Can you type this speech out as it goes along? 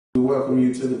We welcome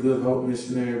you to the Good Hope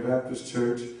Missionary Baptist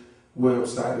Church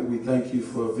website. We thank you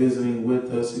for visiting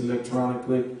with us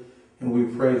electronically, and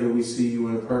we pray that we see you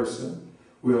in person.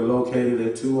 We are located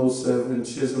at 207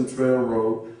 Chisholm Trail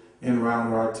Road in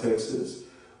Round Rock, Texas.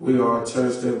 We are a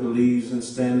church that believes in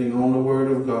standing on the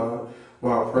Word of God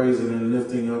while praising and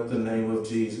lifting up the name of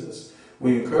Jesus.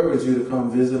 We encourage you to come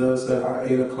visit us at our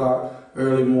 8 o'clock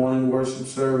early morning worship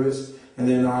service and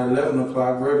then our 11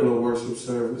 o'clock regular worship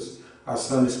service. Our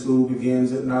Sunday school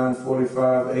begins at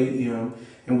 9:45 a.m.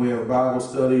 and we have Bible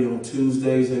study on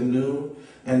Tuesdays at noon,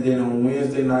 and then on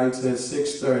Wednesday nights at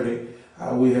 6:30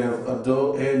 we have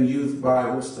adult and youth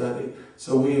Bible study.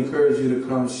 So we encourage you to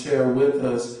come share with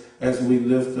us as we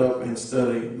lift up and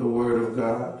study the Word of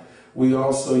God.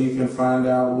 You can find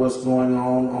out what's going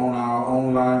on our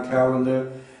online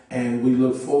calendar, and we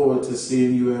look forward to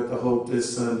seeing you at the Hope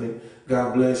this Sunday.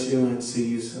 God bless you and see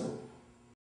you soon.